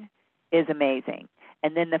anything is amazing.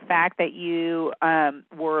 And then the fact that you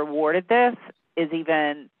were awarded this is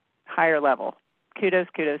even higher level. Kudos.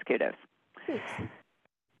 Thanks.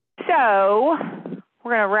 So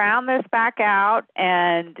we're going to round this back out,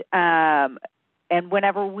 and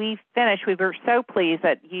whenever we finish, we were so pleased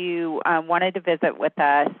that you wanted to visit with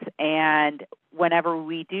us. And whenever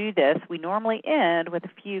we do this, we normally end with a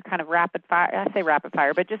few kind of rapid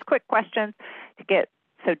fire, but just quick questions to get,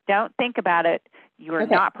 so don't think about it. You are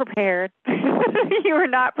not prepared. You are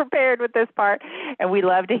not prepared with this part. And we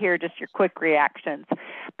love to hear just your quick reactions.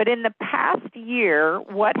 But in the past year,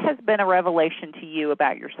 what has been a revelation to you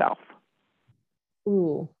about yourself?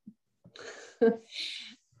 Ooh.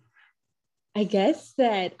 I guess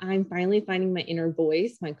that I'm finally finding my inner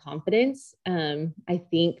voice, my confidence. I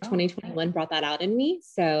think 2021 brought that out in me.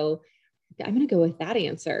 So I'm going to go with that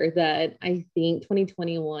answer, that I think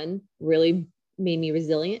 2021 really made me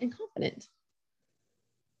resilient and confident.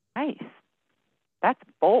 Nice. That's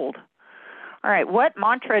bold. All right. What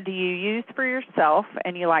mantra do you use for yourself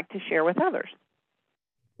and you like to share with others?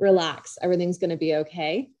 Relax. Everything's going to be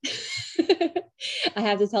okay. I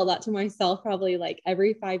have to tell that to myself probably like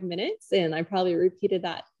every 5 minutes. And I probably repeated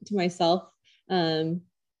that to myself a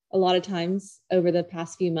lot of times over the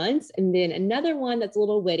past few months. And then another one that's a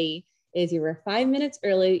little witty is you were 5 minutes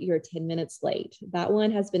early, you're 10 minutes late. That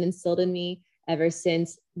one has been instilled in me ever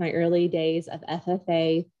since my early days of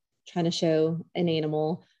FFA, trying to show an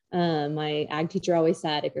animal My ag teacher always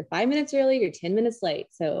said, if you're 5 minutes early, you're 10 minutes late.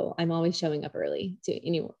 So I'm always showing up early to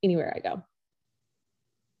anywhere I go.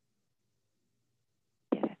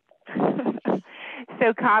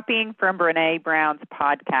 So copying from Brene Brown's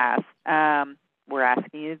podcast, we're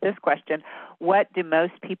asking you this question. What do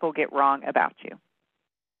most people get wrong about you?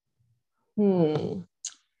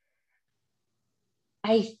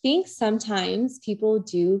 I think sometimes people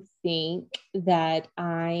do think that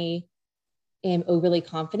I am overly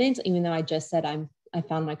confident, even though I just said I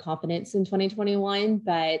found my confidence in 2021,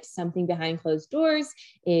 but something behind closed doors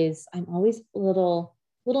is I'm always a little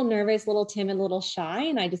nervous, a little timid, a little shy,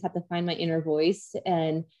 and I just have to find my inner voice.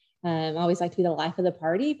 And I always like to be the life of the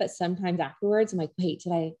party, but sometimes afterwards I'm like, wait,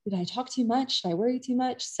 did I talk too much? Did I worry too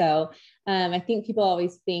much? So I think people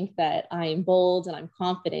always think that I'm bold and I'm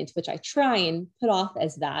confident, which I try and put off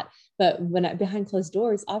as that. But when behind closed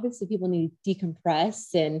doors, obviously people need to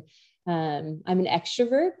decompress. And I'm an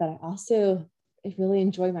extrovert, but I really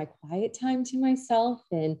enjoy my quiet time to myself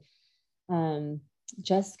and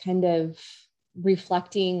just kind of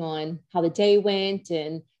reflecting on how the day went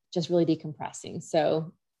and just really decompressing.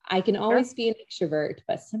 So I can always be an extrovert,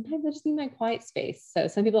 but sometimes I just need my quiet space. So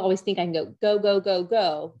some people always think I can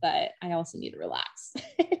go, but I also need to relax.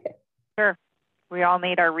 Sure. We all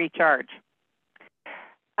need our recharge.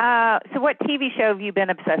 So what TV show have you been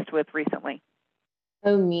obsessed with recently?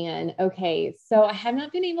 Oh man. Okay. So I have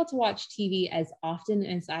not been able to watch TV as often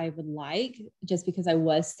as I would like, just because I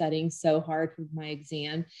was studying so hard for my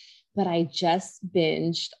exam. But I just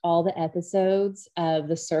binged all the episodes of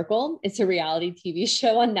The Circle. It's a reality TV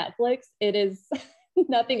show on Netflix. It is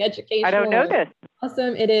nothing educational. I don't know this.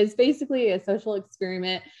 Awesome. It is basically a social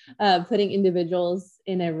experiment, putting individuals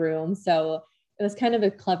in a room. So it was kind of a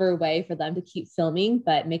clever way for them to keep filming,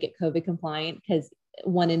 but make it COVID compliant, because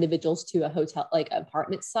one individual's to a hotel, like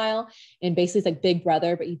apartment style. And basically it's like Big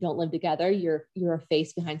Brother, but you don't live together. You're a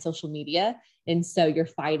face behind social media. And so you're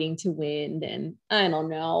fighting to win. And I don't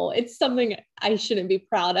know, it's something I shouldn't be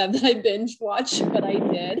proud of that I binge watched, but I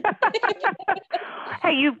did.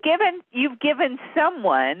 Hey, you've given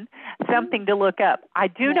someone something to look up. I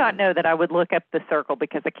do not know that I would look up The Circle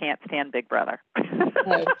because I can't stand Big Brother.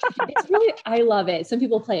 It's really, I love it. Some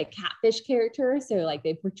people play a catfish character, so like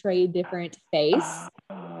they portray a different face,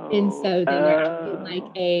 and so then they're actually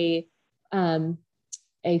like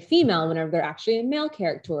a female whenever they're actually a male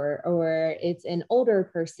character, or it's an older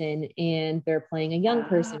person and they're playing a young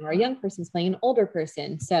person, or a young person's playing an older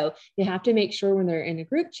person. So they have to make sure when they're in a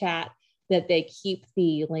group chat that they keep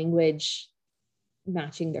the language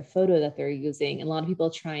matching their photo that they're using. And a lot of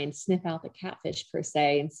people try and sniff out the catfish per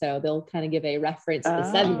se. And so they'll kind of give a reference to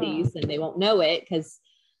the 70s and they won't know it because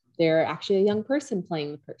they're actually a young person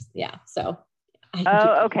playing the person. Yeah. So.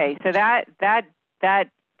 Okay. So that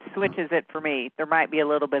switches it for me. There might be a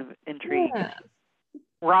little bit of intrigue. Yeah.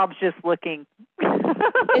 Rob's just looking.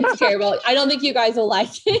 It's terrible. I don't think you guys will like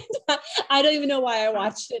it. I don't even know why I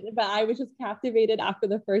watched it, but I was just captivated after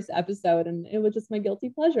the first episode, and it was just my guilty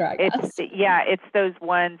pleasure, I guess. It's those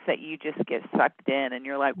ones that you just get sucked in and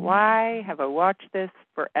you're like, why have I watched this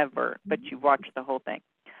forever? But you watched the whole thing.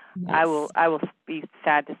 Yes. I will be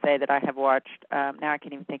sad to say that I have watched, now I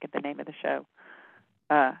can't even think of the name of the show,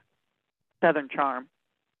 Southern Charm.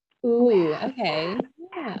 Ooh, okay.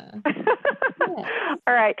 Yeah.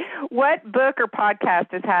 All right. What book or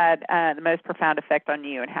podcast has had the most profound effect on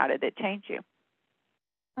you, and how did it change you?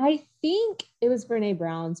 I think it was Brene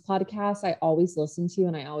Brown's podcast. I always listen to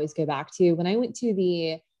and I always go back to. When I went to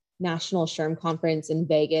the National SHRM Conference in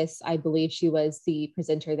Vegas, I believe she was the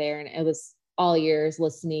presenter there, and it was all ears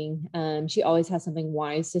listening. She always has something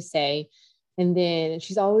wise to say. And then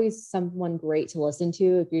she's always someone great to listen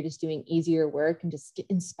to if you're just doing easier work and just get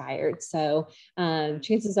inspired. So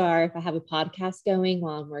chances are, if I have a podcast going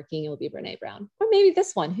while I'm working, it will be Brene Brown, or maybe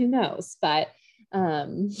this one, who knows? But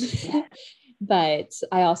but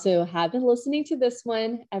I also have been listening to this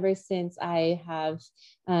one ever since I have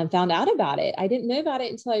found out about it. I didn't know about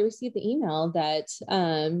it until I received the email that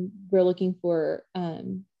we're looking for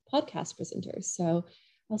podcast presenters. So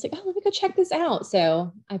I was like, oh, let me go check this out.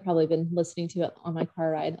 So I've probably been listening to it on my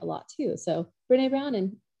car ride a lot too. So Brene Brown,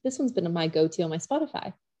 and this one's been my go-to on my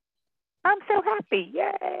Spotify. I'm so happy.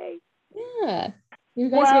 Yay. Yeah. You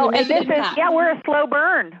guys are going to make an impact. We're a slow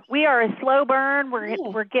burn. We are a slow burn.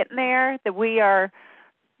 We're getting there, that we are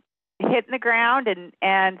hitting the ground.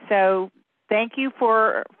 And so thank you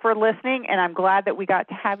for listening. And I'm glad that we got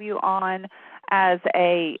to have you on as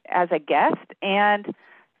a guest. And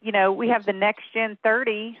you know, we have the Next Gen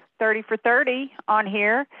 30 for 30 on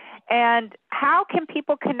here. And how can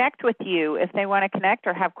people connect with you if they want to connect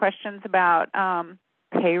or have questions about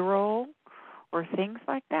payroll or things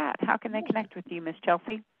like that, how can they connect with you, Miss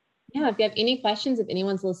Chelsea? Yeah, if you have any questions, if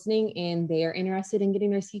anyone's listening and they are interested in getting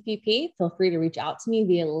their CPP, feel free to reach out to me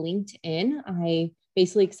via LinkedIn. I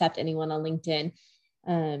basically accept anyone on LinkedIn.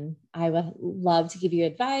 I would love to give you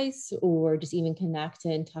advice or just even connect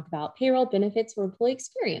and talk about payroll benefits or employee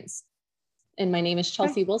experience. And my name is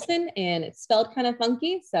Chelsea Wilson, and it's spelled kind of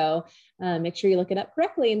funky. So make sure you look it up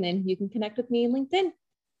correctly, and then you can connect with me on LinkedIn.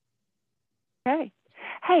 Okay.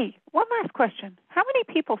 Hey, one last question. How many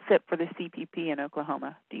people sit for the CPP in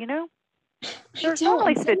Oklahoma? Do you know? There's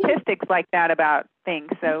normally statistics like that about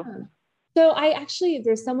things. So,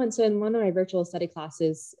 there's someone, so in one of my virtual study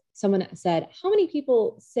classes, someone said, how many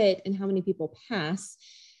people sit and how many people pass?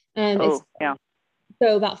 So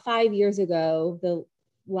about 5 years ago, the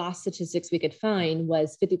last statistics we could find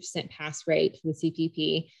was 50% pass rate for the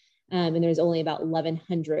CPP. And there's only about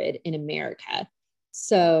 1,100 in America.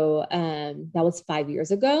 So that was 5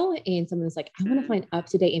 years ago. And someone was like, I want to find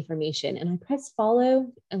up-to-date information. And I pressed follow,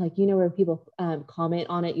 and where people comment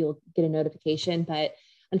on it, you'll get a notification. But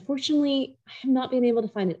unfortunately, I have not been able to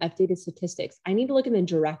find an updated statistics. I need to look in the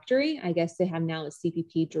directory. I guess they have now a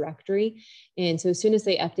CPP directory. And so as soon as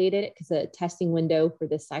they updated it, because the testing window for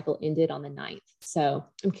this cycle ended on the 9th. So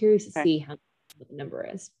I'm curious to see what the number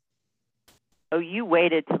is. Oh, you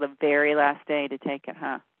waited till the very last day to take it,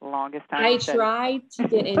 huh? The longest time. I tried to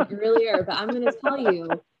get in earlier, but I'm going to tell you,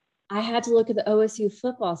 I had to look at the OSU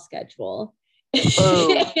football schedule.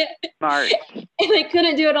 Oh, smart. And I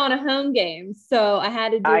couldn't do it on a home game. So I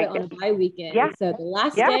had to do it on a bye weekend. Yeah. So the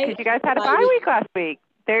last day. Yeah, because you guys had a bye week last week.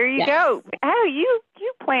 There you go. Oh, you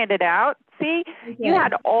planned it out. See, you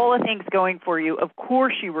had all the things going for you. Of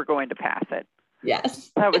course you were going to pass it. Yes.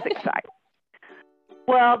 That was exciting.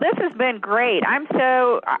 Well, this has been great. I'm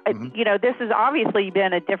so, this has obviously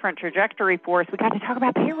been a different trajectory for us. We got to talk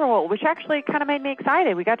about payroll, which actually kind of made me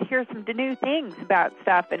excited. We got to hear some new things about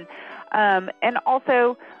stuff. And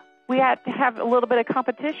also we had to have a little bit of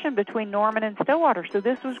competition between Norman and Stillwater. So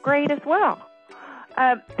this was great as well.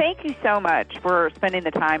 Thank you so much for spending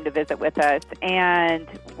the time to visit with us. And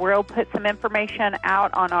we'll put some information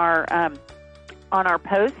out on our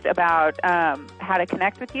post about how to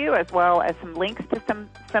connect with you, as well as some links to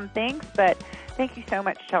some things. But thank you so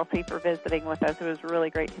much, Chelsea, for visiting with us. It was really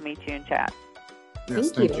great to meet you and chat.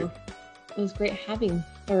 Yes, thank you. It was great having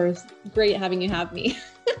you have me.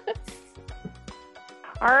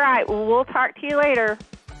 All right. Well, we'll talk to you later.